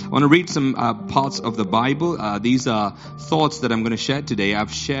want to read some parts of the Bible. These are thoughts that I'm going to share today.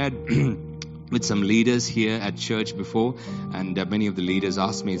 I've shared with some leaders here at church before, and many of the leaders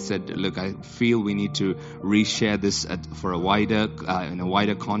asked me, said, look, I feel we need to reshare this for a wider, in a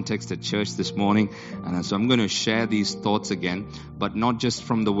wider context at church this morning. And so I'm going to share these thoughts again, but not just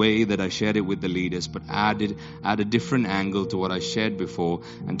from the way that I shared it with the leaders, but add a different angle to what I shared before.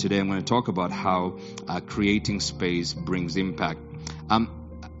 And today I'm going to talk about how creating space brings impact.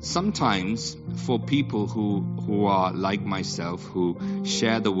 Sometimes for people who are like myself, who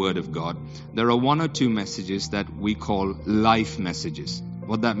share the Word of God, there are one or two messages that we call life messages.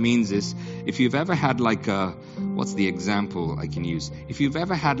 What that means is, if you've ever had what's the example I can use? If you've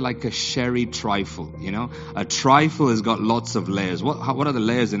ever had like a sherry trifle, a trifle has got lots of layers. What are the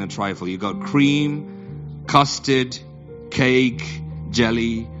layers in a trifle? You got cream, custard, cake,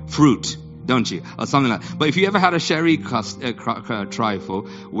 jelly, fruit. Don't you? Or something like that. But if you ever had a sherry trifle,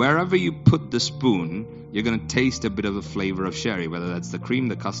 wherever you put the spoon, you're going to taste a bit of a flavor of sherry, whether that's the cream,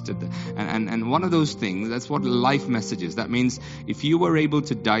 the custard, and one of those things. That's what life message is. That means if you were able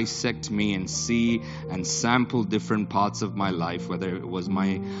to dissect me and see and sample different parts of my life, whether it was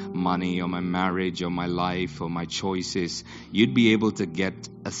my money or my marriage or my life or my choices, you'd be able to get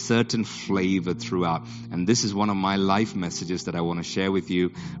a certain flavor throughout. And this is one of my life messages that I want to share with you,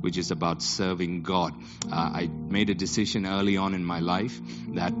 which is about serving God. I made a decision early on in my life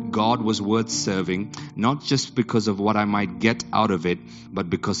that God was worth serving, not just because of what I might get out of it, but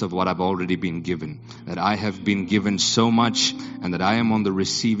because of what I've already been given. That I have been given so much, and that I am on the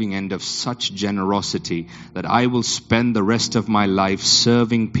receiving end of such generosity that I will spend the rest of my life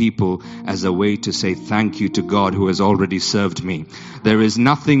serving people as a way to say thank you to God who has already served me. There is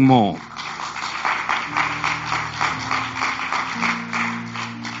nothing more.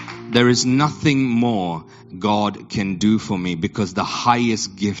 There is nothing more God can do for me, because the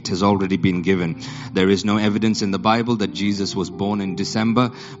highest gift has already been given. There is no evidence in the Bible that Jesus was born in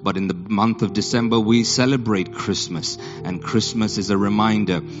December, but in the month of December we celebrate Christmas. And Christmas is a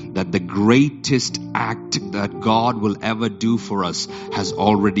reminder that the greatest act that God will ever do for us has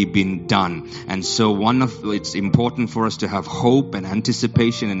already been done. And so it's important for us to have hope and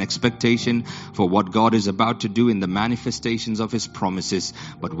anticipation and expectation for what God is about to do in the manifestations of His promises.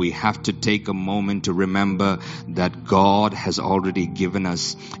 But we have to take a moment to remember that God has already given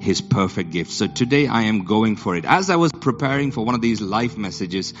us His perfect gift. So today I am going for it. As I was preparing for one of these life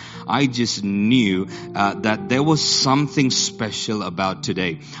messages, I just knew that there was something special about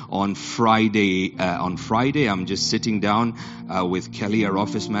today. On Friday, I'm just sitting down with Kelly, our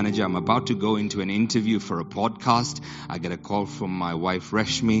office manager. I'm about to go into an interview for a podcast. I get a call from my wife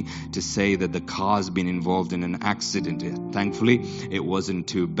Reshmi to say that the car's been involved in an accident. Thankfully, it wasn't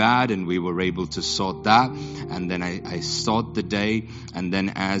too bad, and we were able to sort that. And then I start the day, and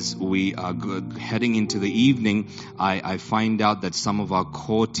then as we are heading into the evening, I find out that some of our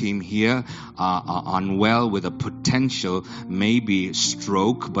core team here are unwell with a potential maybe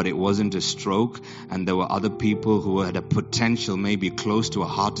stroke, but it wasn't a stroke. And there were other people who had a potential maybe close to a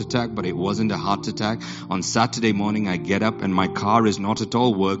heart attack, but it wasn't a heart attack. On Saturday morning I get up and my car is not at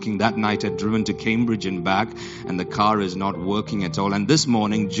all working. That night I'd driven to Cambridge and back, and the car is not working at all. And this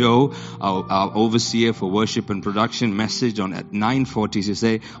morning Joe, our overseer for worship and production, message on at 9:40 to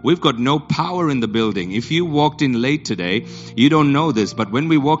say, we've got no power in the building. If you walked in late today, you don't know this, but when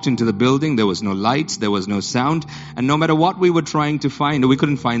we walked into the building, there was no lights, there was no sound, and no matter what we were trying to find, we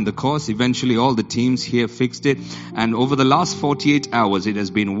couldn't find the cause. Eventually all the teams here fixed it, and over the last 48 hours it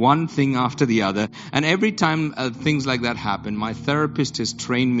has been one thing after the other. And every time things like that happen, my therapist has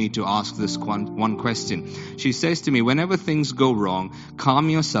trained me to ask this one question. She says to me, whenever things go wrong, calm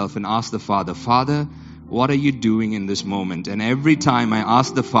yourself and ask the Father, what are you doing in this moment? And every time I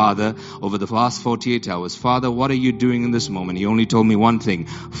asked the Father over the last 48 hours, Father, what are you doing in this moment? He only told me one thing: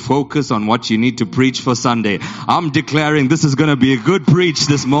 focus on what you need to preach for Sunday. I'm declaring this is going to be a good preach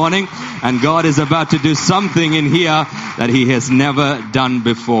this morning, and God is about to do something in here that He has never done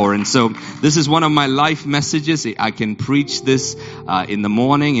before. And so this is one of my life messages. I can preach this in the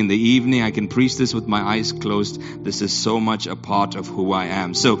morning, in the evening. I can preach this with my eyes closed. This is so much a part of who I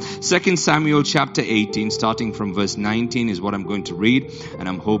am. So 2 Samuel chapter 18, starting from verse 19 is what I'm going to read, and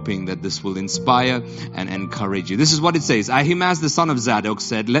I'm hoping that this will inspire and encourage you. This is what it says. Ahimaaz the son of Zadok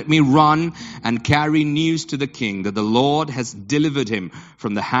said, let me run and carry news to the king that the Lord has delivered him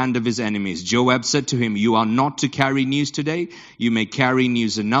from the hand of his enemies. Joab said to him, you are not to carry news today. You may carry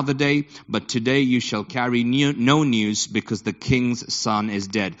news another day, but today you shall carry no news, because the king's son is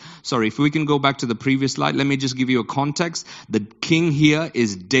dead. Sorry, if we can go back to the previous slide, let me just give you a context. The king here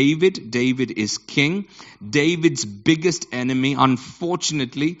is David. David is king. David's biggest enemy,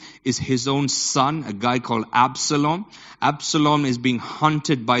 unfortunately, is his own son, a guy called Absalom. Absalom is being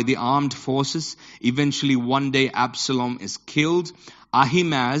hunted by the armed forces. Eventually, one day, Absalom is killed.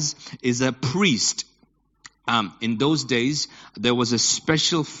 Ahimaaz is a priest. In those days, there was a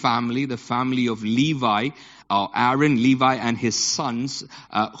special family, the family of Levi, Aaron, Levi, and his sons,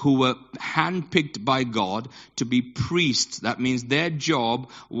 who were handpicked by God to be priests. That means their job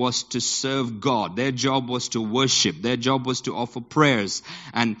was to serve God. Their job was to worship. Their job was to offer prayers.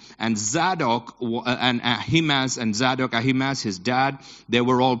 And Zadok and Ahimaaz, his dad, they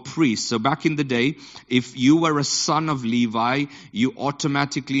were all priests. So back in the day, if you were a son of Levi, you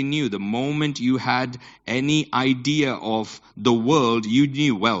automatically knew. The moment you had any idea of the world, you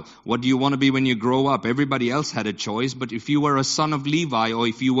knew, well, what do you want to be when you grow up? Everybody else had a choice, but if you were a son of Levi, or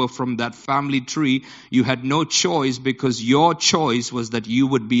if you were from that family tree, you had no choice, because your choice was that you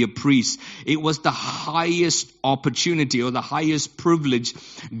would be a priest. It was the highest opportunity, or the highest privilege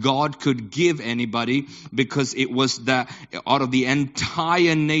God could give anybody, because it was that out of the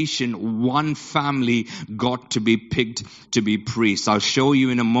entire nation, one family got to be picked to be priests. I'll show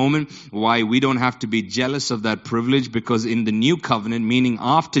you in a moment why we don't have to be jealous of that privilege, because in the new covenant, meaning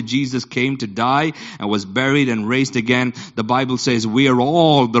after Jesus came to die and was buried and raised again, the Bible says we are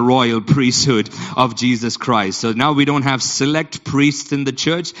all the royal priesthood of Jesus Christ. So now we don't have select priests in the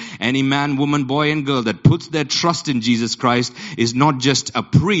church. Any man, woman, boy, and girl that puts their trust in Jesus Christ is not just a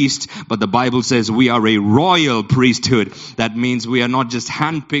priest, but the Bible says we are a royal priesthood. That means we are not just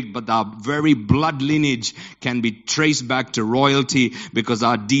handpicked, but our very blood lineage can be traced back to royalty, because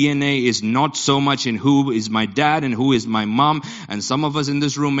our DNA is not so much in who is my dad and who is my mom. And some of us in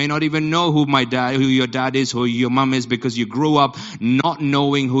this room may not even know who your dad is, who your mom is, because you grew up not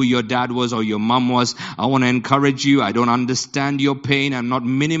knowing who your dad was or your mom was. I want to encourage you. I don't understand your pain. I'm not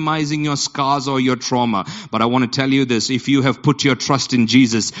minimizing your scars or your trauma. But I want to tell you this. If you have put your trust in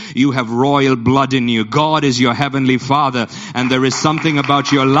Jesus, you have royal blood in you. God is your heavenly Father. And there is something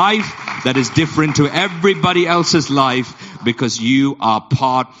about your life that is different to everybody else's life, because you are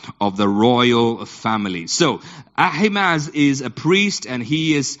part of the royal family. So Ahimaaz is a priest, and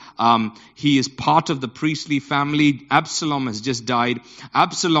he is part of the priestly family. Absalom has just died.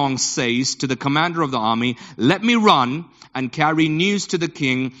 Absalom says to the commander of the army, "Let me run and carry news to the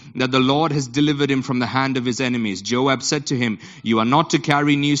king that the Lord has delivered him from the hand of his enemies." Joab said to him, "You are not to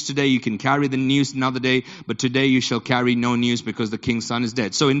carry news today. You can carry the news another day, but today you shall carry no news, because the king's son is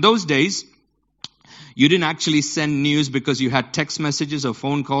dead." So in those days, you didn't actually send news because you had text messages or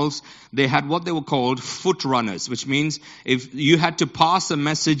phone calls. They had what they were called foot runners, which means if you had to pass a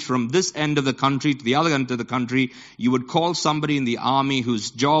message from this end of the country to the other end of the country, you would call somebody in the army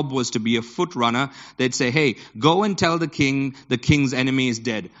whose job was to be a foot runner. They'd say, "Hey, go and tell the king's enemy is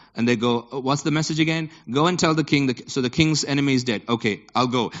dead." And they go, "What's the message again?" "Go and tell the king, so the king's enemy is dead." "Okay, I'll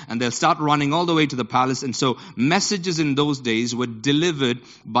go." And they'll start running all the way to the palace. And so messages in those days were delivered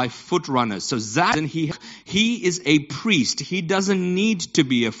by foot runners. So he is a priest. He doesn't need to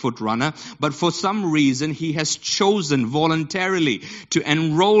be a foot runner, but for some reason he has chosen voluntarily to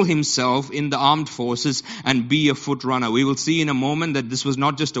enroll himself in the armed forces and be a foot runner. We will see in a moment that this was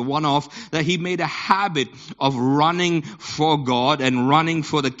not just a one-off, that he made a habit of running for God and running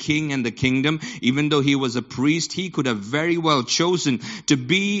for the king and the kingdom. Even though he was a priest, he could have very well chosen to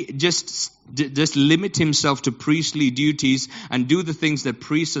be just limit himself to priestly duties and do the things that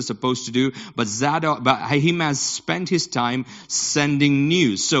priests are supposed to do. But Ahimaaz spent his time sending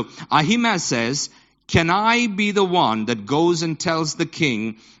news. So Ahimaaz says, "Can I be the one that goes and tells the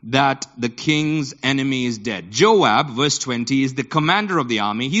king that the king's enemy is dead?" Joab, verse 20, is the commander of the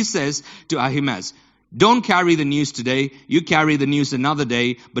army. He says to Ahimaaz, "Don't carry the news today. You carry the news another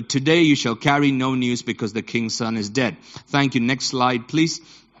day. But today you shall carry no news, because the king's son is dead." Thank you. Next slide, please.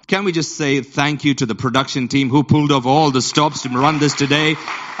 Can we just say thank you to the production team who pulled off all the stops to run this today,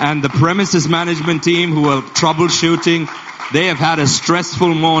 and the premises management team who are troubleshooting. They have had a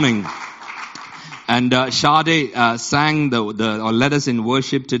stressful morning. And Sade sang or led us in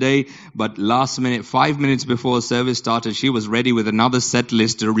worship today, but last minute, 5 minutes before service started, she was ready with another set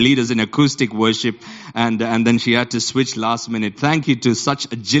list to lead us in acoustic worship, and then she had to switch last minute. Thank you to such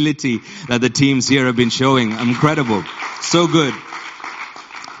agility that the teams here have been showing. Incredible. So good.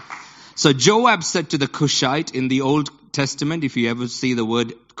 So Joab said to the Cushite in the Old Testament, if you ever see the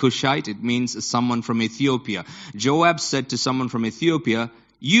word Cushite, it means someone from Ethiopia. Joab said to someone from Ethiopia,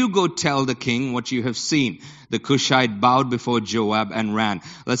 "You go tell the king what you have seen." The Cushite bowed before Joab and ran.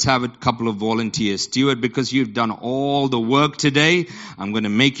 Let's have a couple of volunteers. Stuart, because you've done all the work today, I'm going to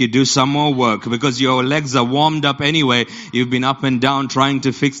make you do some more work, because your legs are warmed up anyway. You've been up and down trying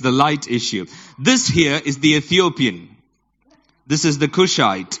to fix the light issue. This here is the Ethiopian. This is the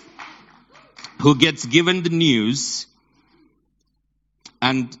Cushite who gets given the news.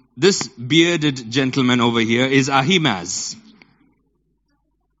 And this bearded gentleman over here is Ahimaaz.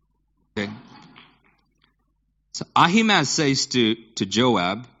 Okay. So Ahimaaz says to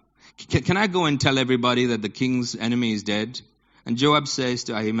Joab, can I go and tell everybody that the king's enemy is dead? And Joab says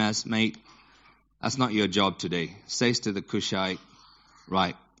to Ahimaaz, mate, that's not your job today. Says to the Cushite,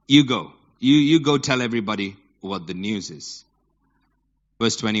 right, you go. You go tell everybody what the news is.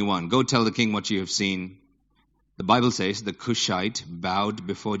 Verse 21, go tell the king what you have seen. The Bible says the Cushite bowed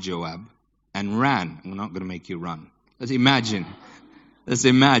before Joab and ran. We're not going to make you run. Let's imagine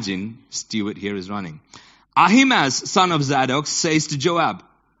Stuart here is running. Ahimaaz, son of Zadok, says to Joab,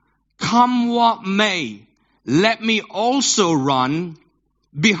 come what may, let me also run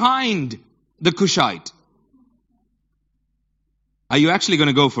behind the Cushite. Are you actually going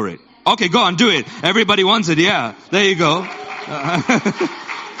to go for it? Okay, go on, do it. Everybody wants it, yeah. There you go.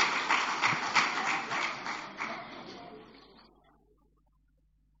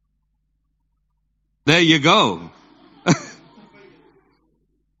 There you go.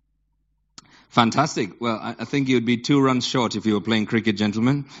 Fantastic. Well, I think you'd be 2 runs short if you were playing cricket,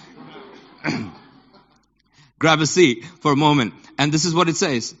 gentlemen. Grab a seat for a moment. And this is what it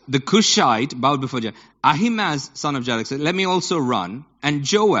says. The Cushite bowed before Joab. Ahimaaz, son of Zadok, said, let me also run. And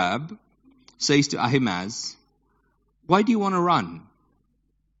Joab says to Ahimaaz, why do you want to run?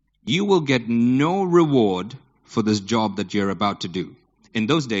 You will get no reward for this job that you're about to do. In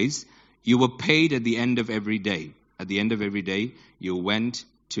those days, you were paid at the end of every day. At the end of every day, you went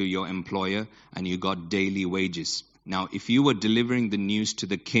to your employer and you got daily wages. Now, if you were delivering the news to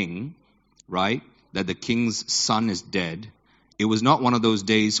the king, right, that the king's son is dead, it was not one of those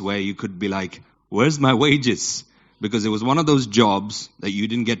days where you could be like, where's my wages? Because it was one of those jobs that you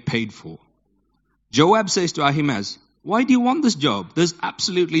didn't get paid for. Joab says to Ahimaaz, why do you want this job? There's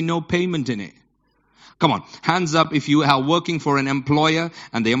absolutely no payment in it. Come on, hands up if you are working for an employer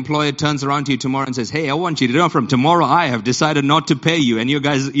and the employer turns around to you tomorrow and says, hey, I want you to know from tomorrow I have decided not to pay you. And you're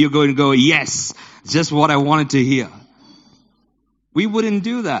going to go, yes, just what I wanted to hear. We wouldn't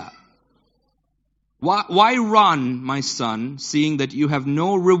do that. Why run, my son, seeing that you have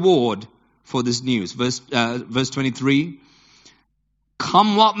no reward for this news? Verse 23,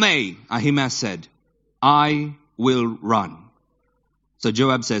 come what may, Ahimaaz said, I will run. So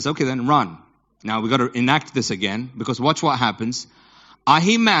Joab says, okay, then run. Now we've got to enact this again, because watch what happens.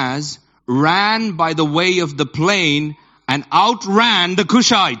 Ahimaaz ran by the way of the plain and outran the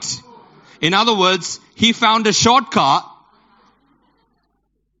Cushite. In other words, he found a shortcut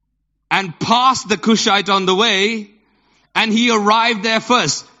and passed the Cushite on the way, and he arrived there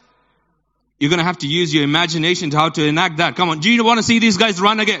first. You're going to have to use your imagination to how to enact that. Come on, do you want to see these guys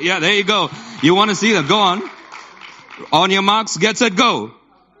run again? Yeah, there you go. You want to see them? Go on. On your marks, get set, go.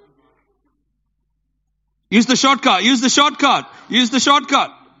 Use the shortcut, use the shortcut, use the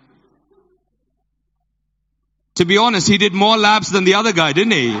shortcut. To be honest, he did more laps than the other guy,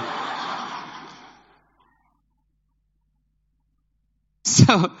 didn't he?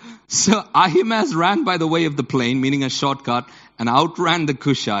 So Ahimaaz ran by the way of the plain, meaning a shortcut, and outran the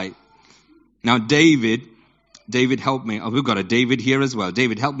Cushite. Now David, help me. Oh, we've got a David here as well.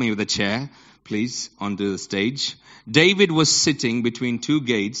 David, help me with a chair, please, onto the stage. David was sitting between 2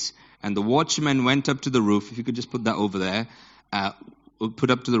 gates, and the watchman went up to the roof. If you could just put that over there. Put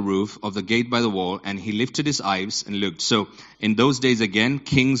up to the roof of the gate by the wall, and he lifted his eyes and looked. So in those days again,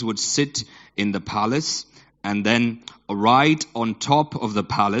 kings would sit in the palace, and then right on top of the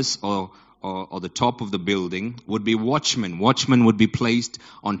palace or the top of the building would be watchmen. Watchmen would be placed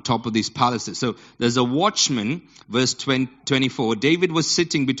on top of these palaces. So there's a watchman, verse 24. David was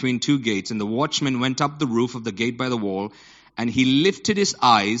sitting between 2 gates, and the watchman went up the roof of the gate by the wall, and he lifted his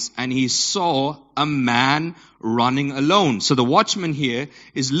eyes and he saw a man running alone. So the watchman here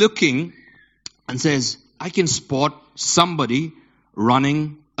is looking and says, I can spot somebody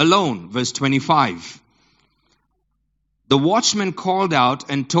running alone. Verse 25. The watchman called out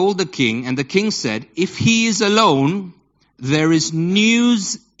and told the king, and the king said, if he is alone, there is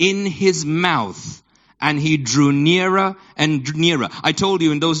news in his mouth. And he drew nearer and nearer. I told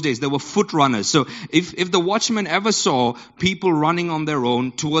you in those days there were foot runners. So if the watchman ever saw people running on their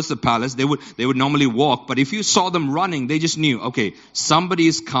own towards the palace, they would normally walk. But if you saw them running, they just knew, okay, somebody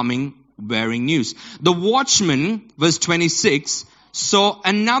is coming bearing news. The watchman, verse 26, saw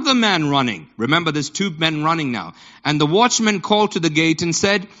another man running. Remember, there's 2 men running now. And the watchman called to the gate and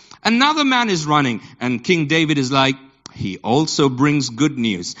said, another man is running. And King David is like, He also brings good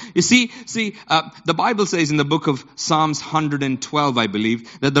news. You see, the Bible says in the book of Psalms 112, I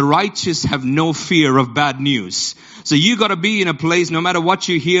believe, that the righteous have no fear of bad news. So you got to be in a place, no matter what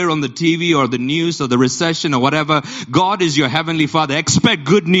you hear on the TV or the news or the recession or whatever, God is your heavenly Father. Expect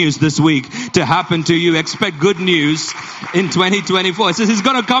good news this week to happen to you. Expect good news in 2024. It says He's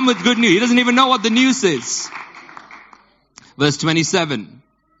going to come with good news. He doesn't even know what the news is. Verse 27.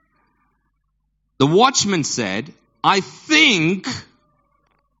 The watchman said, I think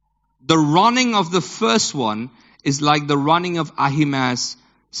the running of the first one is like the running of Ahimaaz,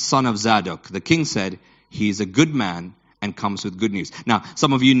 son of Zadok. The king said, he is a good man and comes with good news. Now,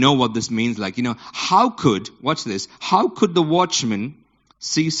 some of you know what this means. Like, watch this, how could the watchman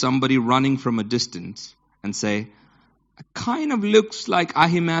see somebody running from a distance and say, it kind of looks like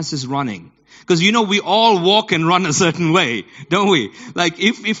Ahimaaz is running? Because we all walk and run a certain way, don't we? Like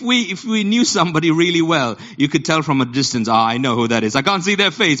if we knew somebody really well, you could tell from a distance, I know who that is. I can't see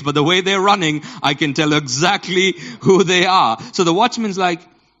their face, but the way they're running, I can tell exactly who they are. So the watchman's like,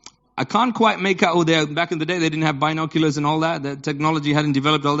 I can't quite make out who they are. Back in the day, they didn't have binoculars and all that. The technology hadn't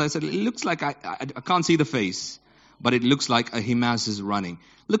developed all that. I said, it looks like I can't see the face, but it looks like Ahimaaz is running.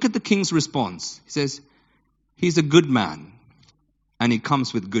 Look at the king's response. He says, he's a good man, and he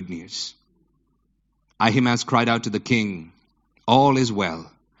comes with good news. Ahimaaz cried out to the king, all is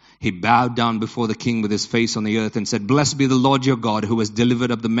well. He bowed down before the king with his face on the earth and said, blessed be the Lord your God, who has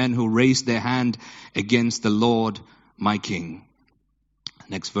delivered up the men who raised their hand against the Lord my king.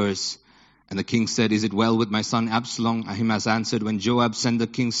 Next verse. And the king said, is it well with my son Absalom? Ahimaaz answered, when Joab sent the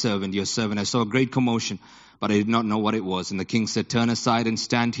king's servant, your servant, I saw a great commotion, but I did not know what it was. And the king said, turn aside and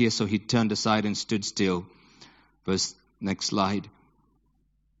stand here. So he turned aside and stood still. Next slide.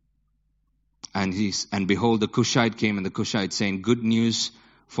 And behold, the Cushite came, and the Cushite saying, good news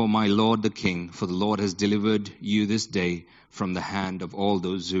for my lord the king, for the Lord has delivered you this day from the hand of all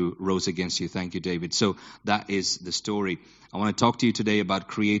those who rose against you. Thank you, David. So that is the story. I want to talk to you today about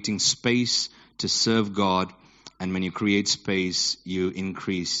creating space to serve God. And when you create space, you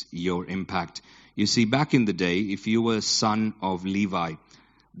increase your impact. You see, back in the day, if you were a son of Levi,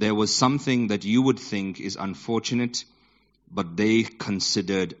 there was something that you would think is unfortunate, but they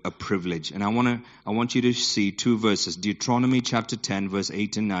considered a privilege. And I want you to see two verses. Deuteronomy chapter 10, verse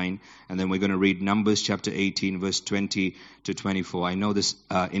 8 and 9. And then we're going to read Numbers chapter 18, verse 20 to 24. I know this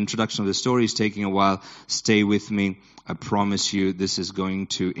introduction of the story is taking a while. Stay with me. I promise you this is going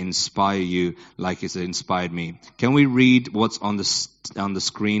to inspire you like it's inspired me. Can we read what's on the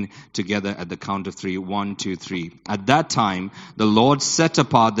screen together at the count of 3? 1, 2, 3. At that time, the Lord set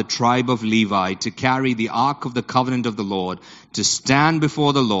apart the tribe of Levi to carry the ark of the covenant of the Lord, to stand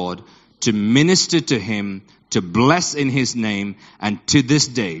before the Lord, to minister to him, to bless in his name, and to this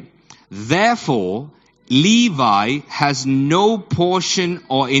day. Therefore, Levi has no portion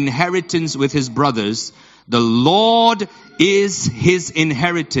or inheritance with his brothers. The Lord is his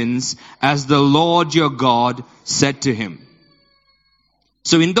inheritance, as the Lord your God said to him.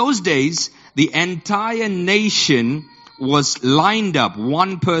 So in those days, the entire nation was lined up,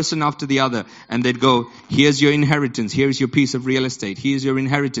 one person after the other, and they'd go, here's your inheritance, here's your piece of real estate, here's your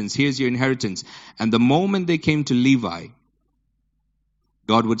inheritance, here's your inheritance. And the moment they came to Levi,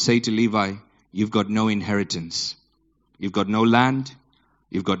 God would say to Levi, you've got no inheritance. You've got no land,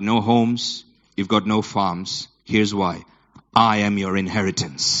 you've got no homes, you've got no farms. Here's why. I am your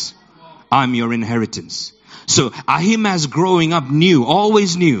inheritance. I'm your inheritance. So Ahimaaz growing up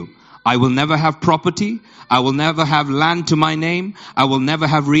always knew, I will never have property. I will never have land to my name. I will never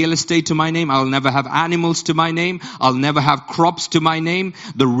have real estate to my name. I will never have animals to my name. I'll never have crops to my name.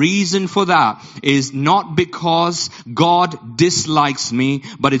 The reason for that is not because God dislikes me,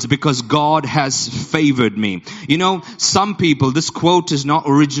 but it's because God has favored me. You know, some people, this quote is not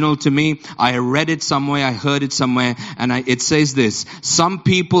original to me. I read it somewhere, I heard it somewhere, and it says this: some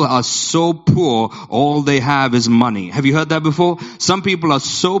people are so poor, all they have is money. Have you heard that before? Some people are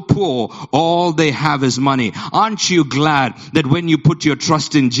so poor, all they have is money. Aren't you glad that when you put your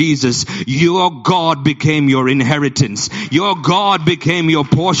trust in Jesus, your God became your inheritance? Your God became your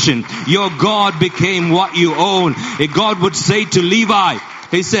portion. Your God became what you own. And God would say to Levi,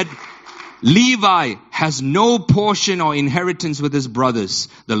 he said, Levi has no portion or inheritance with his brothers.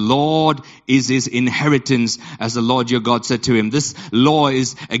 The Lord is his inheritance, as the Lord your God said to him. This law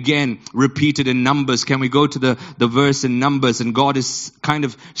is again repeated in Numbers. Can we go to the verse in Numbers? And God is kind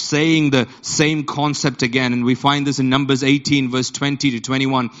of saying the same concept again. And we find this in Numbers 18, verse 20 to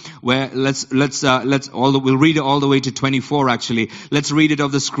 21, where we'll read it all the way to 24 actually. Let's read it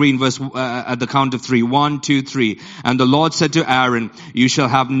off the screen, at the count of 3. 1, 2, 3. And the Lord said to Aaron, you shall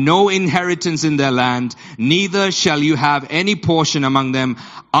have no inheritance in their land, land, neither shall you have any portion among them.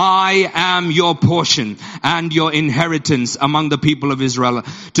 I am your portion and your inheritance among the people of Israel.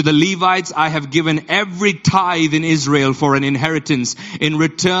 To the Levites I have given every tithe in Israel for an inheritance in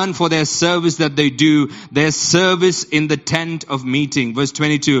return for their service that they do, their service in the tent of meeting. Verse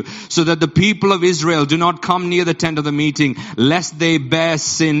 22, so that the people of Israel do not come near the tent of the meeting, lest they bear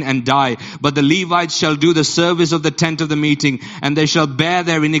sin and die. But the Levites shall do the service of the tent of the meeting, and they shall bear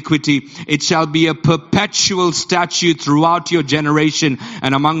their iniquity. It shall be a perpetual statute throughout your generation,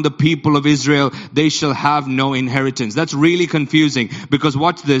 and among the people of Israel they shall have no inheritance. That's really confusing, because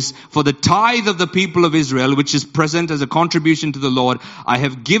watch this. For the tithe of the people of Israel, which is present as a contribution to the Lord, I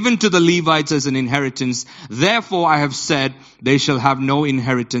have given to the Levites as an inheritance. Therefore I have said they shall have no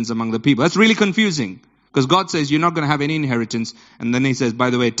inheritance among the people. That's really confusing, because God says you're not going to have any inheritance, and then he says,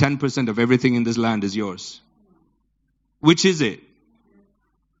 by the way, 10% of everything in this land is yours. Which is it?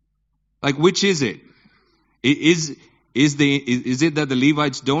 Like, which is it? Is it that the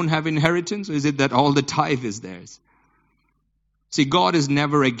Levites don't have inheritance, or is it that all the tithe is theirs? See, God is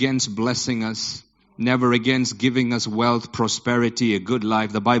never against blessing us, never against giving us wealth, prosperity, a good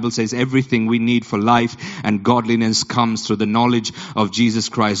life. The Bible says everything we need for life and godliness comes through the knowledge of Jesus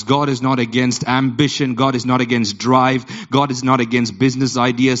Christ. God is not against ambition. God is not against drive. God is not against business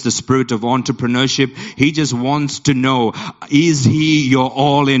ideas, the spirit of entrepreneurship. He just wants to know, is He your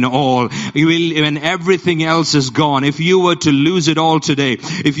all in all? When everything else is gone, if you were to lose it all today,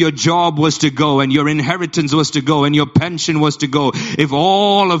 if your job was to go and your inheritance was to go and your pension was to go, if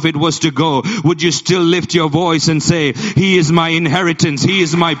all of it was to go, would you still lift your voice and say, He is my inheritance, He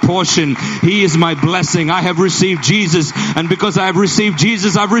is my portion, He is my blessing. I have received Jesus, and because I have received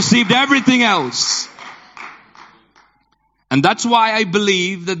Jesus, I've received everything else. And that's why I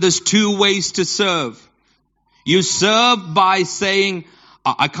believe that there's two ways to serve. You serve by saying,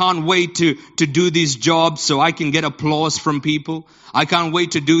 I can't wait to do these jobs so I can get applause from people. I can't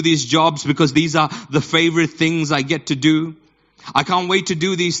wait to do these jobs because these are the favorite things I get to do. I can't wait to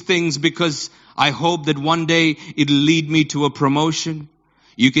do these things because I hope that one day it'll lead me to a promotion.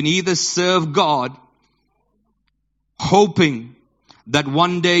 You can either serve God hoping that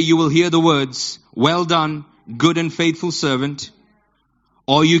one day you will hear the words, well done, good and faithful servant.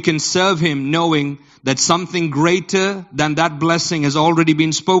 Or you can serve Him knowing that something greater than that blessing has already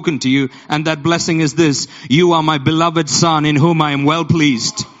been spoken to you. And that blessing is this: you are my beloved Son in whom I am well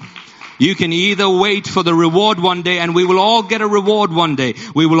pleased. You can either wait for the reward one day, and we will all get a reward one day.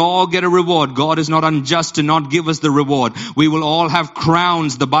 We will all get a reward. God is not unjust to not give us the reward. We will all have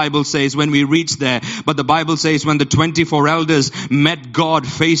crowns, the Bible says, when we reach there. But the Bible says when the 24 elders met God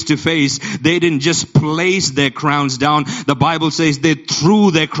face to face, they didn't just place their crowns down. The Bible says they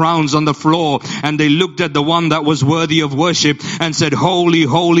threw their crowns on the floor, and they looked at the one that was worthy of worship and said, holy,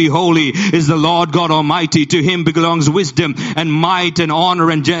 holy, holy is the Lord God Almighty. To Him belongs wisdom and might and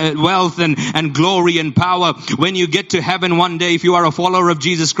honor and wealth and glory and power. When you get to heaven one day, if you are a follower of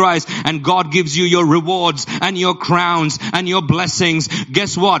Jesus Christ and God gives you your rewards and your crowns and your blessings,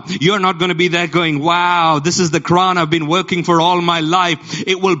 guess what? You're not going to be there going, wow, this is the crown I've been working for all my life.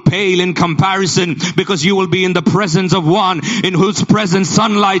 It will pale in comparison, because you will be in the presence of one in whose presence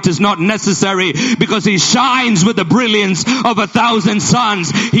sunlight is not necessary, because He shines with the brilliance of 1,000 suns.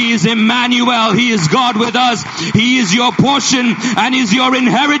 He is Emmanuel. He is God with us. He is your portion and is your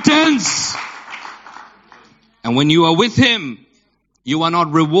inheritance. And when you are with Him, you are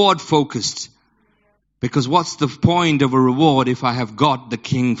not reward focused. Because what's the point of a reward if I have got the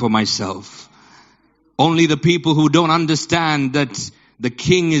King for myself? Only the people who don't understand that the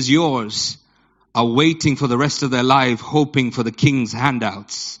King is yours are waiting for the rest of their life, hoping for the King's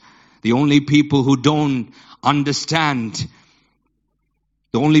handouts. The only people who don't understand,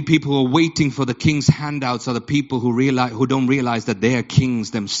 the only people who are waiting for the King's handouts are the people who don't realize that they are kings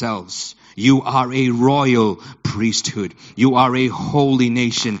themselves. You are a royal priesthood. You are a holy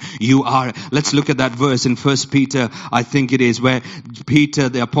nation. Let's look at that verse in 1 Peter, I think it is, where Peter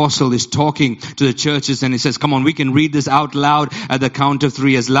the apostle is talking to the churches, and he says, come on, we can read this out loud at the count of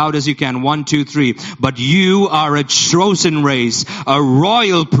 3, as loud as you can. 1, 2, 3. But you are a chosen race, a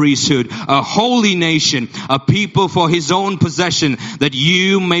royal priesthood, a holy nation, a people for His own possession, that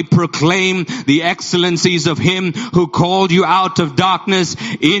you may proclaim the excellencies of Him who called you out of darkness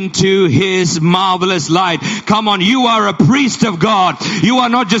into His marvelous light. Come on, you are a priest of God. You are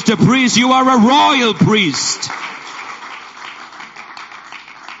not just a priest, you are a royal priest.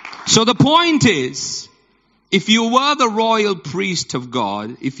 So the point is, if you were the royal priest of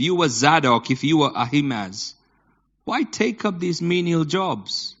God, if you were Zadok, if you were Ahimaaz, why take up these menial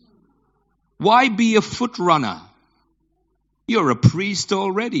jobs? Why be a foot runner? You're a priest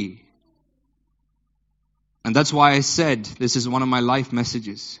already. And that's why I said this is one of my life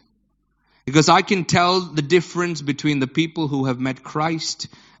messages. Because I can tell the difference between the people who have met Christ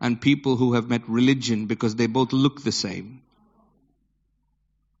and people who have met religion, because they both look the same.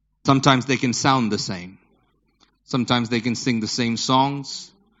 Sometimes they can sound the same. Sometimes they can sing the same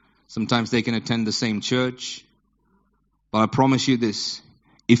songs. Sometimes they can attend the same church. But I promise you this,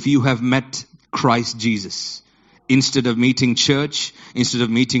 if you have met Christ Jesus, instead of meeting church, instead of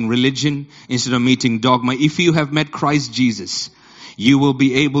meeting religion, instead of meeting dogma, if you have met Christ Jesus, you will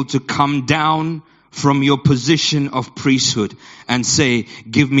be able to come down from your position of priesthood and say,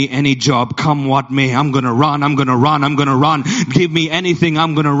 give me any job, come what may, I'm going to run, I'm going to run, I'm going to run. Give me anything,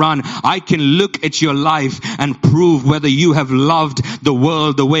 I'm going to run. I can look at your life and prove whether you have loved the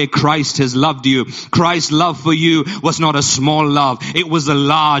world the way Christ has loved you. Christ's love for you was not a small love. It was a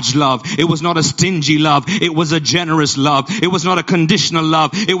large love. It was not a stingy love. It was a generous love. It was not a conditional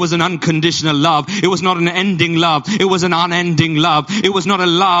love. It was an unconditional love. It was not an ending love. It was an unending love. It was not a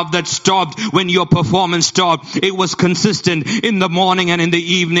love that stopped when your performance stopped. It was consistent in the morning and in the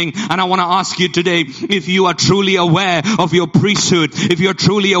evening. And I want to ask you today, if you are truly aware of your priesthood, if you're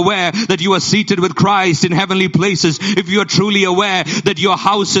truly aware that you are seated with Christ in heavenly places, if you are truly aware that your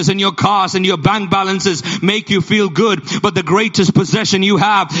houses and your cars and your bank balances make you feel good, but the greatest possession you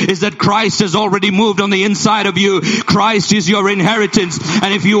have is that Christ has already moved on the inside of you. Christ is your inheritance.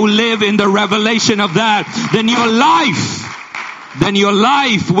 And if you live in the revelation of that, then your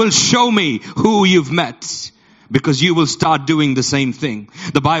life will show me who you've met. Because you will start doing the same thing.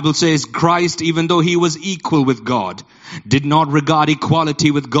 The Bible says Christ, even though he was equal with God, did not regard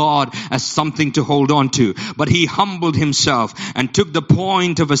equality with God as something to hold on to. But he humbled himself and took the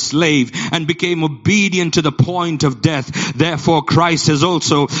point of a slave and became obedient to the point of death. Therefore Christ has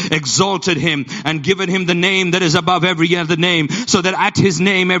also exalted him and given him the name that is above every other name, so that at his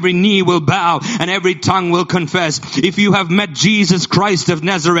name every knee will bow and every tongue will confess. If you have met Jesus Christ of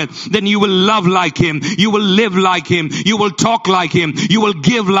Nazareth, then you will love like him. You will live like him. You will talk like him. You will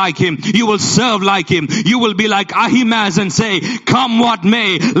give like him. You will serve like him. You will be like Ahimaaz and say, come what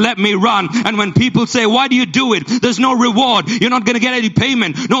may, let me run. And when people say, why do you do it? There's no reward. You're not going to get any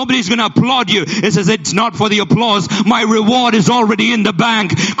payment. Nobody's going to applaud you. It says, it's not for the applause. My reward is already in the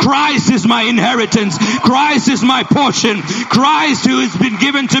bank. Christ is my inheritance. Christ is my portion. Christ, who has been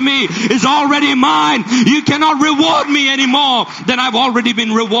given to me, is already mine. You cannot reward me any more than I've already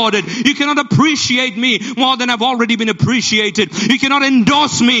been rewarded. You cannot appreciate me more than I've already been appreciated. You cannot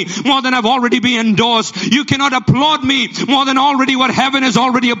endorse me more than I've already been endorsed. You cannot applaud me more than already what heaven has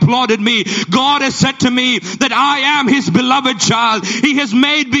already applauded me. God has said to me that I am his beloved child. He has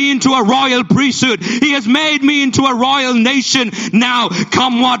made me into a royal priesthood. He has made me into a royal nation. Now,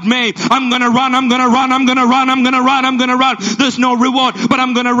 come what may, I'm going to run, I'm going to run, I'm going to run, I'm going to run, I'm going to run. There's no reward, but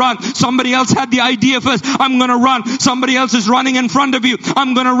I'm going to run. Somebody else had the idea first. I'm going to run. Somebody else is running in front of you.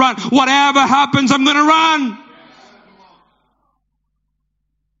 I'm going to run. Whatever happens, I'm going to run.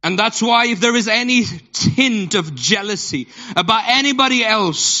 And that's why if there is any hint of jealousy about anybody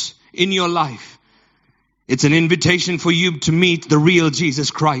else in your life, it's an invitation for you to meet the real Jesus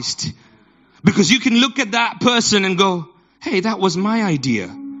Christ. Because you can look at that person and go, hey, that was my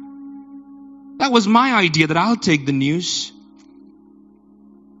idea. That was my idea that I'll take the news.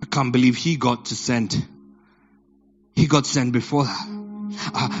 I can't believe he got sent. He got sent before that.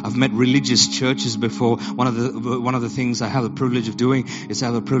 I've met religious churches before. One of the things I have the privilege of doing is I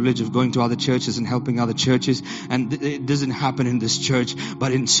have the privilege of going to other churches and helping other churches. And it doesn't happen in this church,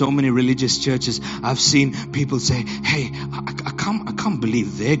 but in so many religious churches, I've seen people say, hey, I can't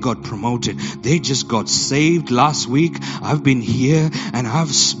believe they got promoted. They just got saved last week. I've been here and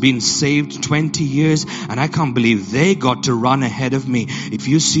I've been saved 20 years and I can't believe they got to run ahead of me. If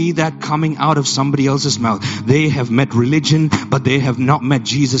you see that coming out of somebody else's mouth, they have met religion, but they have not met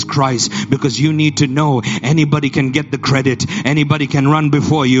Jesus Christ. Because you need to know, anybody can get the credit. Anybody can run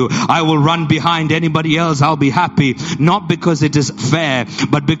before you. I will run behind anybody else. I'll be happy. Not because it is fair,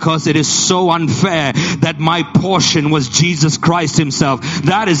 but because it is so unfair that my portion was Jesus Christ himself.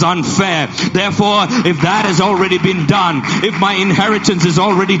 That is unfair. Therefore, if that has already been done, if my inheritance is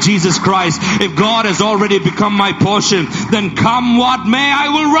already Jesus Christ, if God has already become my portion, then come what may, I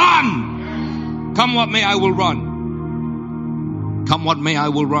will run. Come what may, I will run. Come what may, I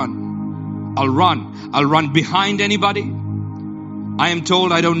will run. I'll run. I'll run behind anybody. I am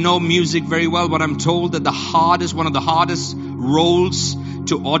told, I don't know music very well, but I'm told that one of the hardest roles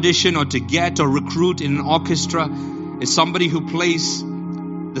to audition or to get or recruit in an orchestra is somebody who plays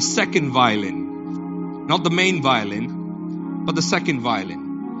the second violin. Not the main violin, but the second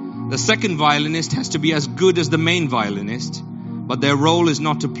violin. The second violinist has to be as good as the main violinist, But their role is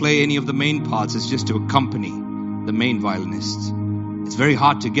not to play any of the main parts. It's just to accompany the main violinist. It's very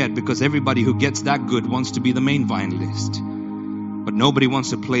hard to get because everybody who gets that good wants to be the main violinist. But nobody wants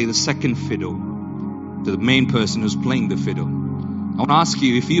to play the second fiddle to the main person who's playing the fiddle. I want to ask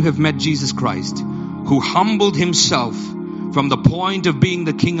you, if you have met Jesus Christ, who humbled himself from the point of being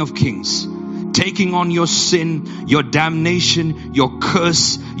the King of Kings, taking on your sin, your damnation, your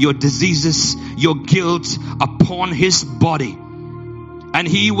curse, your diseases, your guilt upon his body. And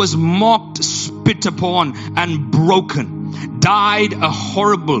he was mocked, spit upon, and broken. Died a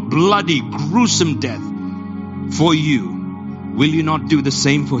horrible, bloody, gruesome death for you. Will you not do the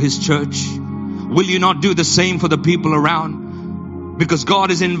same for his church? Will you not do the same for the people around? Because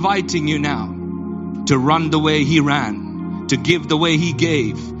God is inviting you now to run the way he ran, to give the way he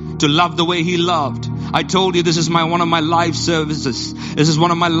gave, to love the way he loved. I told you this is one of my life services. This is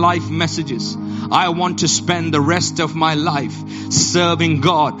one of my life messages. I want to spend the rest of my life serving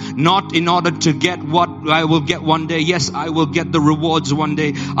God, not in order to get what I will get one day. Yes, I will get the rewards one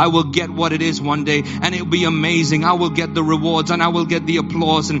day. I will get what it is one day, and it'll be amazing. I will get the rewards and I will get the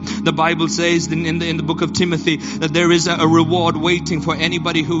applause. And the Bible says in the book of Timothy that there is a reward waiting for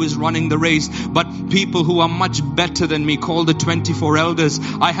anybody who is running the race. But people who are much better than me, called the 24 elders,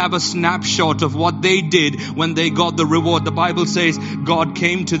 I have a snapshot of what they did when they got the reward. The Bible says God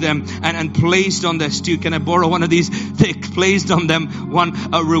came to them and placed on their stew. Can I borrow one of these? They placed on them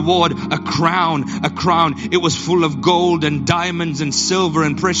a reward, a crown. It was full of gold and diamonds and silver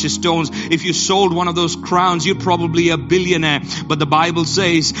and precious stones. If you sold one of those crowns, you're probably a billionaire. But the Bible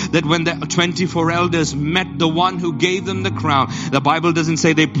says that when the 24 elders met the one who gave them the crown, the Bible doesn't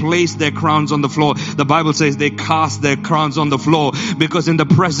say they placed their crowns on the floor. The Bible says they cast their crowns on the floor, because in the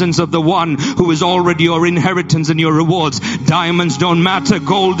presence of the one who is already your inheritance and your rewards, diamonds don't matter,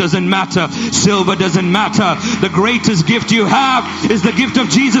 gold doesn't matter, silver doesn't matter. The greatest gift you have is the gift of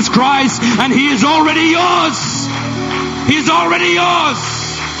Jesus Christ, and he is already yours. He's already yours.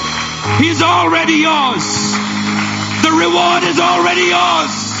 He's already yours. The reward is already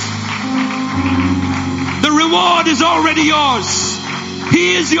yours. The reward is already yours.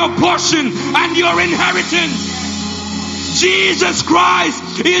 He is your portion and your inheritance. Jesus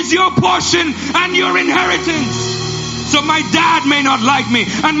Christ is your portion and your inheritance. So my dad may not like me,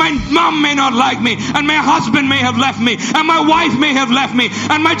 and my mom may not like me, and my husband may have left me, and my wife may have left me,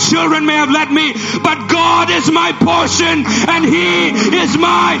 and my children may have left me, but God is my portion and he is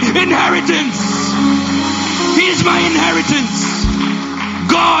my inheritance. He is my inheritance.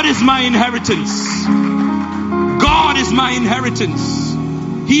 God is my inheritance. God is my inheritance.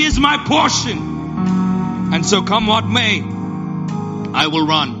 He is my portion. And so come what may, I will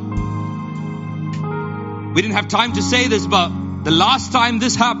run. We didn't have time to say this, but the last time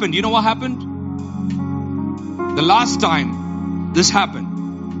this happened, you know what happened? The last time this happened,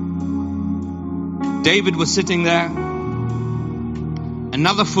 David was sitting there.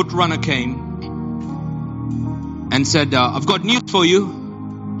 Another foot runner came and said, I've got news for you.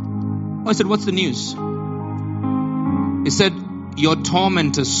 I said, what's the news? He said, your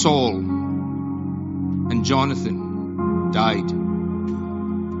tormentor Saul and Jonathan died.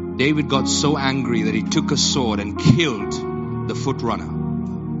 David got so angry that he took a sword and killed the foot runner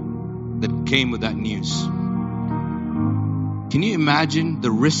that came with that news. Can you imagine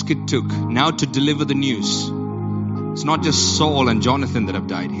the risk it took now to deliver the news? It's not just Saul and Jonathan that have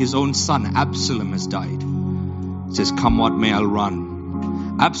died. His own son Absalom has died. It says, come what may, I'll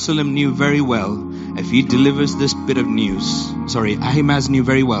run. Absalom knew very well if he delivers this bit of news. Ahimaaz knew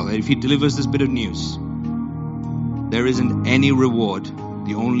very well that if he delivers this bit of news, there isn't any reward.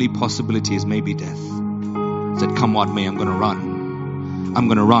 The only possibility is maybe death. He said, come what may, I'm going to run. I'm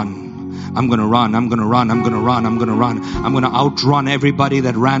going to run. I'm going to run. I'm going to run. I'm going to run. I'm going to run. I'm going to outrun everybody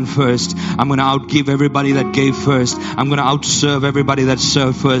that ran first. I'm going to outgive everybody that gave first. I'm going to outserve everybody that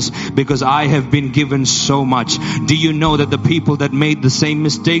served first, because I have been given so much. Do you know that the people that made the same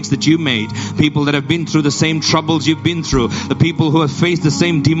mistakes that you made, people that have been through the same troubles you've been through, the people who have faced the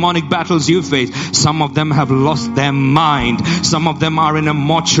same demonic battles you faced, some of them have lost their mind. Some of them are in a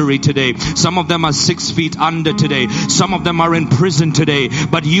mortuary today. Some of them are 6 feet under today. Some of them are in prison today.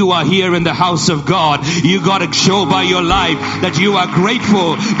 But you are here in the house of God. You got to show by your life that you are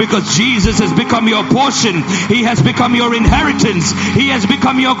grateful, because Jesus has become your portion. He has become your inheritance. He has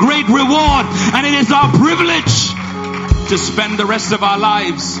become your great reward. And it is our privilege to spend the rest of our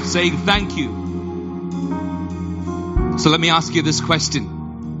lives saying thank you. So let me ask you this question.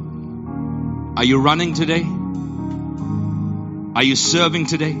 Are you running today? Are you serving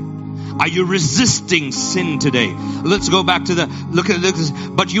today? Are you resisting sin today? Let's go back to look at this.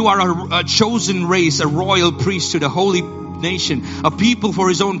 But you are a chosen race, a royal priesthood, a holy nation, a people for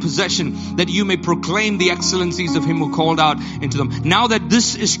his own possession, that you may proclaim the excellencies of him who called out into them. Now that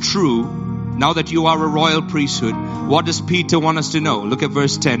this is true, now that you are a royal priesthood, what does Peter want us to know? Look at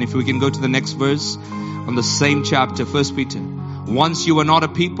verse 10. If we can go to the next verse on the same chapter, 1 Peter. Once you were not a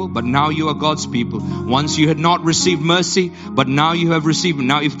people, but now you are God's people. Once you had not received mercy, but now you have received it.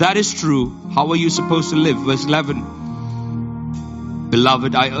 Now if that is true, how are you supposed to live? Verse 11.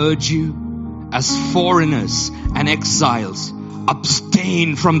 Beloved, I urge you as foreigners and exiles,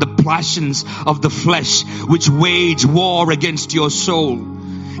 abstain from the passions of the flesh which wage war against your soul.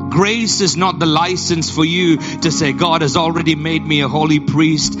 Grace is not the license for you to say, God has already made me a holy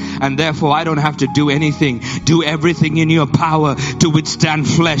priest and therefore I don't have to do anything. Do everything in your power to withstand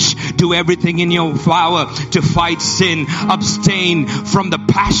flesh. Do everything in your power to fight sin. Abstain from the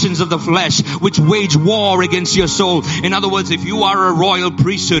passions of the flesh which wage war against your soul. In other words, if you are a royal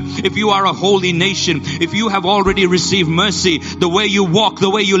priesthood, if you are a holy nation, if you have already received mercy, the way you walk, the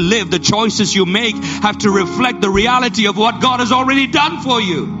way you live, the choices you make have to reflect the reality of what God has already done for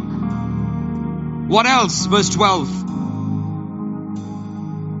you. What else? Verse 12.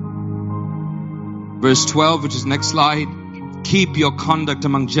 Verse 12, which is next slide. Keep your conduct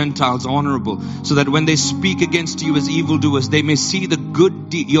among Gentiles honorable, so that when they speak against you as evildoers, they may see the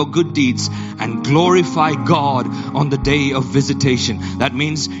your good deeds and glorify God on the day of visitation. That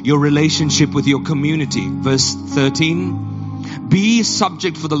means your relationship with your community. Verse 13. Be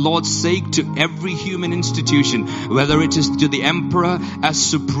subject for the Lord's sake to every human institution, whether it is to the emperor as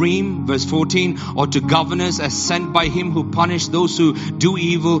supreme, verse 14, or to governors as sent by him who punish those who do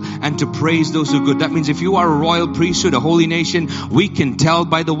evil and to praise those who are good. That means if you are a royal priesthood, a holy nation, we can tell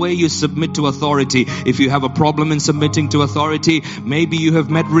by the way you submit to authority. If you have a problem in submitting to authority, maybe you have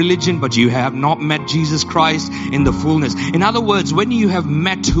met religion, but you have not met Jesus Christ in the fullness. In other words, when you have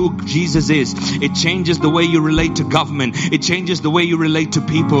met who Jesus is, it changes the way you relate to government. It changes the way you relate to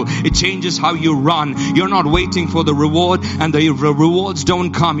people. It changes how you run. You're not waiting for the reward and the rewards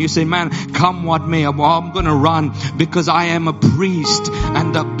don't come. You say, man, come what may, I'm going to run because I am a priest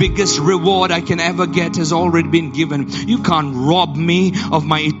and the biggest reward I can ever get has already been given. You can't rob me of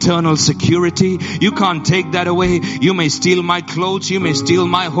my eternal security. You can't take that away. You may steal my clothes. You may steal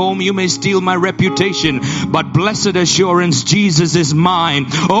my home. You may steal my reputation. But blessed assurance, Jesus is mine.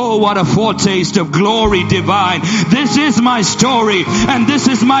 Oh, what a foretaste of glory divine. This is my story and this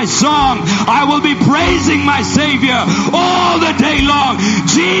is my song. I will be praising my Savior all the day long.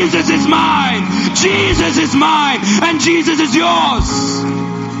 Jesus is mine. Jesus is mine. And Jesus is yours.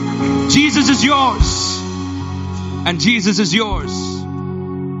 Jesus is yours. And Jesus is yours.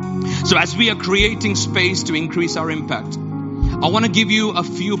 So as we are creating space to increase our impact, I want to give you a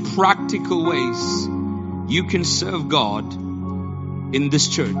few practical ways you can serve God in this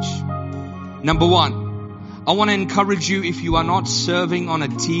church. Number one, I want to encourage you, if you are not serving on a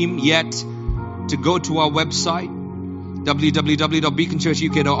team yet, to go to our website,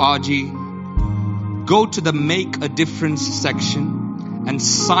 www.beaconchurchuk.org. Go to the Make a Difference section and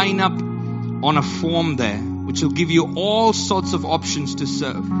sign up on a form there, which will give you all sorts of options to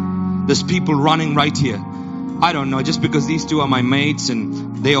serve. There's people running right here. I don't know, just because these two are my mates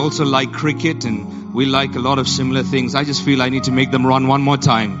and they also like cricket and we like a lot of similar things, I just feel I need to make them run one more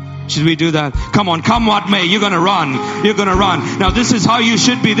time. Should we do that? Come on, come what may. You're going to run. You're going to run. Now this is how you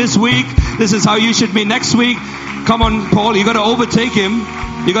should be this week. This is how you should be next week. Come on, Paul. You got to overtake him.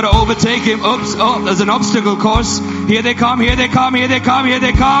 You got to overtake him. Oops. Oh, there's an obstacle course. Here they come. Here they come. Here they come. Here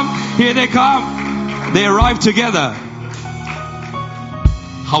they come. Here they come. They arrive together.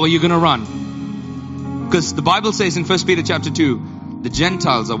 How are you going to run? Because the Bible says in 1 Peter chapter 2, the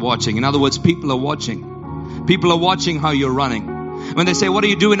Gentiles are watching. In other words, people are watching. People are watching how you're running. When they say, what are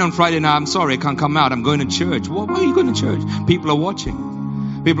you doing on Friday night? I'm sorry, I can't come out. I'm going to church. Why are you going to church? People are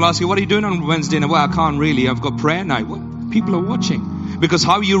watching. People ask you, what are you doing on Wednesday night? Well, I can't really. I've got prayer night. Well, people are watching. Because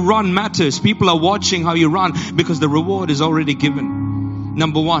how you run matters. People are watching how you run because the reward is already given.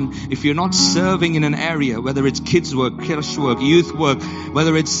 Number one, if you're not serving in an area, whether it's kids work, cash work, youth work,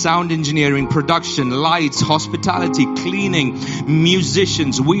 whether it's sound engineering, production, lights, hospitality, cleaning,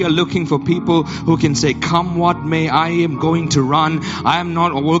 musicians, we are looking for people who can say, come what may, I am going to run. I am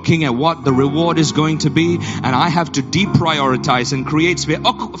not looking at what the reward is going to be, and I have to deprioritize and create space.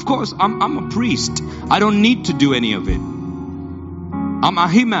 Of course, I'm a priest. I don't need to do any of it. I'm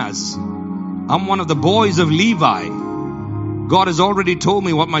Ahimaaz. I'm one of the boys of Levi. God has already told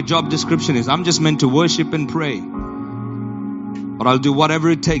me what my job description is. I'm just meant to worship and pray. But I'll do whatever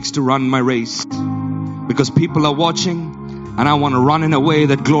it takes to run my race. Because people are watching And I want to run in a way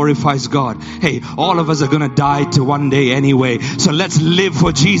that glorifies God. Hey, all of us are going to die to one day anyway. So let's live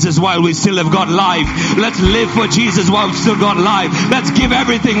for Jesus while we still have got life. Let's live for Jesus while we've still got life. Let's give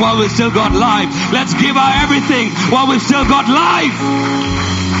everything while we've still got life. Let's give our everything while we've still got life.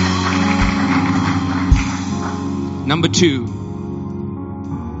 Number 2,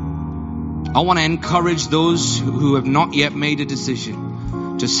 I want to encourage those who have not yet made a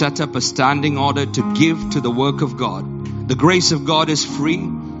decision to set up a standing order to give to the work of God. The grace of God is free,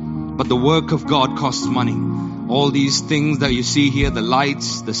 but the work of God costs money. All these things that you see here, the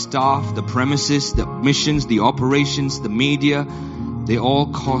lights, the staff, the premises, the missions, the operations, the media, they all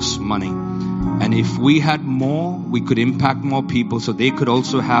cost money. And if we had more, we could impact more people so they could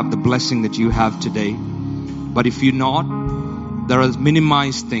also have the blessing that you have today. But if you're not, there are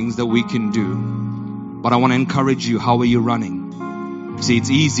minimized things that we can do. But I want to encourage you, how are you running? See, it's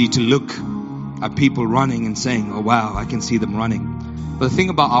easy to look at people running and saying, oh wow, I can see them running. But the thing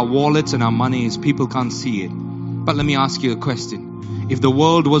about our wallets and our money is people can't see it. But let me ask you a question. If the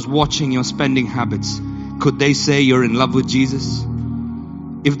world was watching your spending habits, could they say you're in love with Jesus?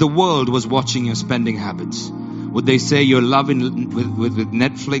 If the world was watching your spending habits, would they say you're loving with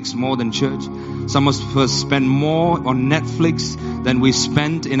Netflix more than church? Some of us spend more on Netflix than we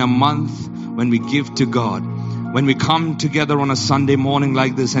spend in a month when we give to God. When we come together on a Sunday morning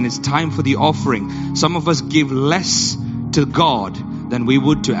like this and it's time for the offering, some of us give less to God than we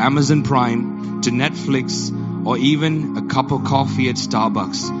would to Amazon Prime, to Netflix, or even a cup of coffee at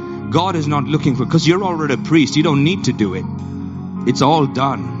Starbucks. God is not looking for, because you're already a priest, you don't need to do it. It's all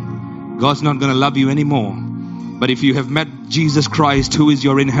done. God's not going to love you anymore. But if you have met Jesus Christ, who is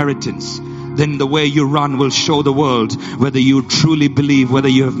your inheritance, then the way you run will show the world whether you truly believe, whether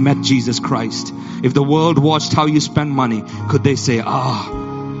you have met Jesus Christ. If the world watched how you spend money, could they say,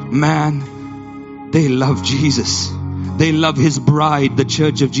 man, they love Jesus. They love His bride, the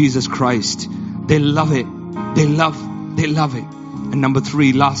church of Jesus Christ. They love it. They love it. And number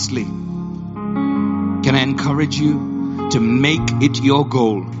 3, lastly, can I encourage you to make it your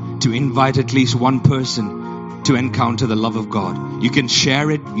goal to invite at least one person to encounter the love of God. You can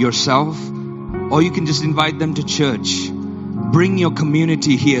share it yourself, or you can just invite them to church. Bring your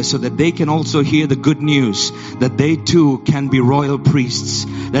community here so that they can also hear the good news that they too can be royal priests,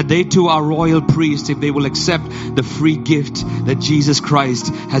 that they too are royal priests if they will accept the free gift that Jesus Christ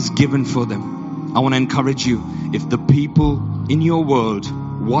has given for them. I want to encourage you, if the people in your world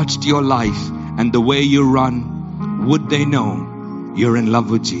watched your life and the way you run, would they know you're in love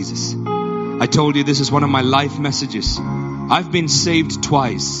with Jesus? I told you this is one of my life messages. I've been saved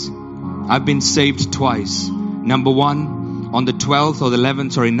twice. Number 1, on the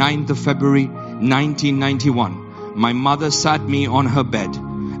 9th of February, 1991. My mother sat me on her bed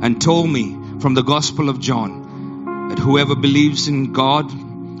and told me from the Gospel of John that whoever believes in God,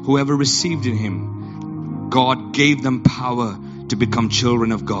 whoever received in Him, God gave them power to become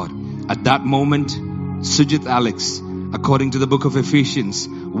children of God. At that moment, Sujit Alex, according to the book of Ephesians,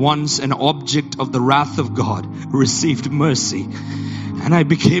 once an object of the wrath of God, received mercy. And I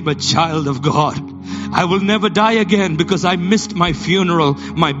became a child of God. I will never die again because I missed my funeral,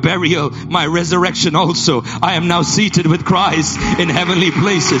 my burial, my resurrection also. I am now seated with Christ in heavenly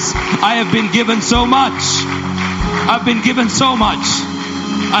places. I have been given so much. I've been given so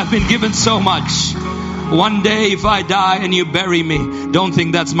much. One day if I die and you bury me, don't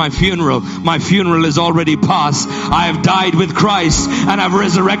think that's my funeral. My funeral is already past. I have died with Christ and I've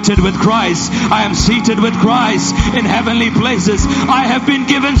resurrected with Christ. I am seated with Christ in heavenly places. I have been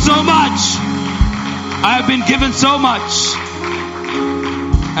given so much.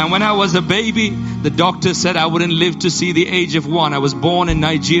 And when I was a baby, the doctor said I wouldn't live to see the age of 1. I was born in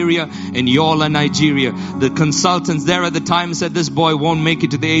Nigeria, in Yola, Nigeria. The consultants there at the time said this boy won't make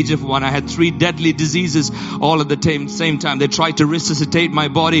it to the age of 1. I had 3 deadly diseases all at the same time. They tried to resuscitate my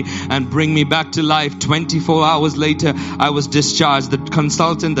body and bring me back to life. 24 hours later, I was discharged. The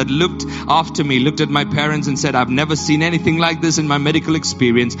consultant that looked after me looked at my parents and said, I've never seen anything like this in my medical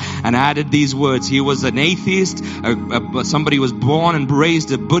experience, and added these words. He was an atheist, somebody was born and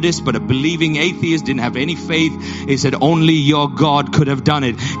raised a Buddhist, but a believing atheist, didn't have any faith. He said, only your God could have done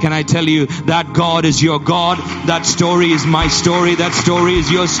it. Can I tell you, that God is your God. That story is my story. That story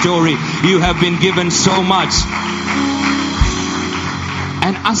is your story. You have been given so much.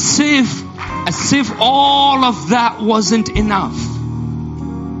 And as if all of that wasn't enough,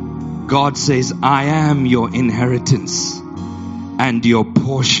 God says, I am your inheritance and your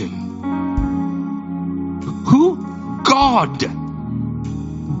portion. Who?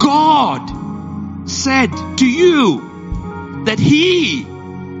 God said to you that He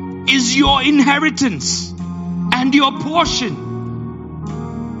is your inheritance and your portion.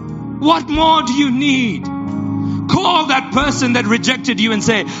 What more do you need? Call that person that rejected you and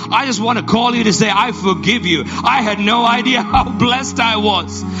say, I just want to call you to say, I forgive you. I had no idea how blessed I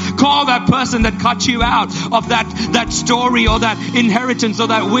was. Call that person that cut you out of that story or that inheritance or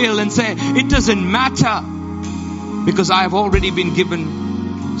that will and say, it doesn't matter, because I have already been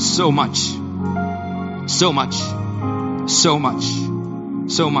given so much. So much. So much.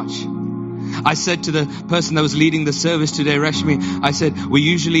 So much. I said to the person that was leading the service today, Rashmi, I said, we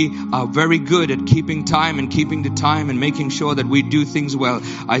usually are very good at keeping time and keeping the time and making sure that we do things well.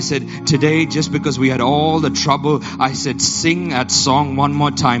 I said, today, just because we had all the trouble, I said, sing that song one more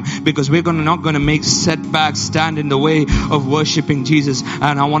time, because we're not going to make setbacks stand in the way of worshiping Jesus.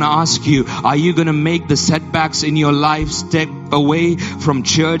 And I want to ask you, are you going to make the setbacks in your life step away from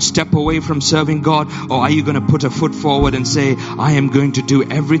church, step away from serving God? Or are you going to put a foot forward and say, I am going to do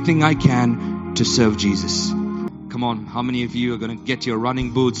everything I can to serve Jesus? Come on, how many of you are going to get your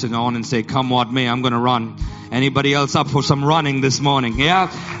running boots on and say, come what may, I'm going to run? Anybody else up for some running this morning? Yeah?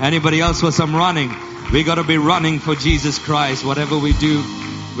 Anybody else for some running? We got to be running for Jesus Christ. Whatever we do,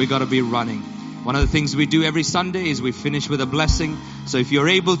 we got to be running. One of the things we do every Sunday is we finish with a blessing. So if you're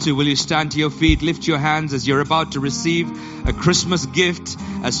able to, will you stand to your feet, lift your hands as you're about to receive a Christmas gift,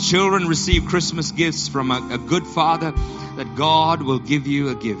 as children receive Christmas gifts from a good Father, that God will give you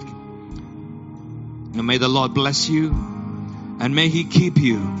a gift. And may the Lord bless you, and may He keep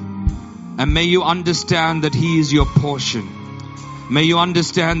you, and may you understand that He is your portion. May you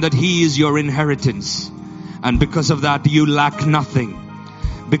understand that He is your inheritance, and because of that you lack nothing.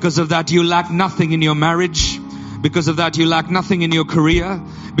 Because of that you lack nothing in your marriage. Because of that you lack nothing in your career.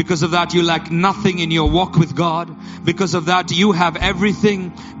 Because of that you lack nothing in your walk with God. Because of that you have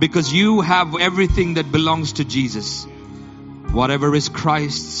everything, because you have everything that belongs to Jesus. Whatever is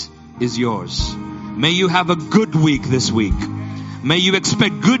Christ's is yours. May you have a good week this week. May you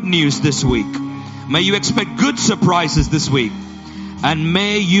expect good news this week. May you expect good surprises this week. And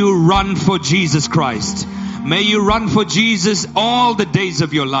may you run for Jesus Christ. May you run for Jesus all the days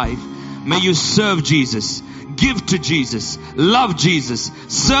of your life. May you serve Jesus. Give to Jesus. Love Jesus.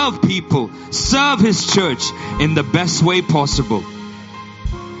 Serve people. Serve His church in the best way possible.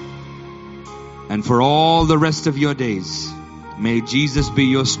 And for all the rest of your days, may Jesus be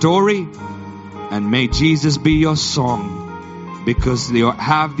your story. And may Jesus be your song, because you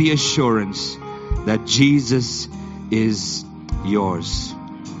have the assurance that Jesus is yours.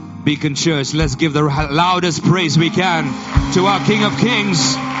 Beacon Church, let's give the loudest praise we can to our King of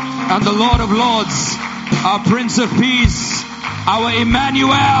Kings and the Lord of Lords, our Prince of Peace, our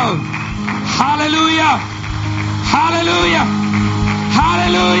Emmanuel. Hallelujah! Hallelujah!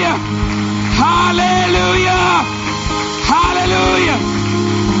 Hallelujah! Hallelujah! Hallelujah!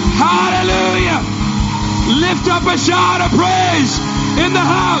 Hallelujah! Lift up a shout of praise in the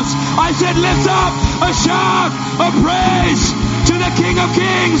house. I said lift up a shout of praise to the King of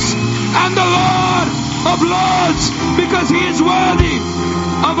Kings and the Lord of Lords, because He is worthy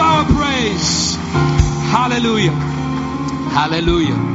of our praise. Hallelujah. Hallelujah.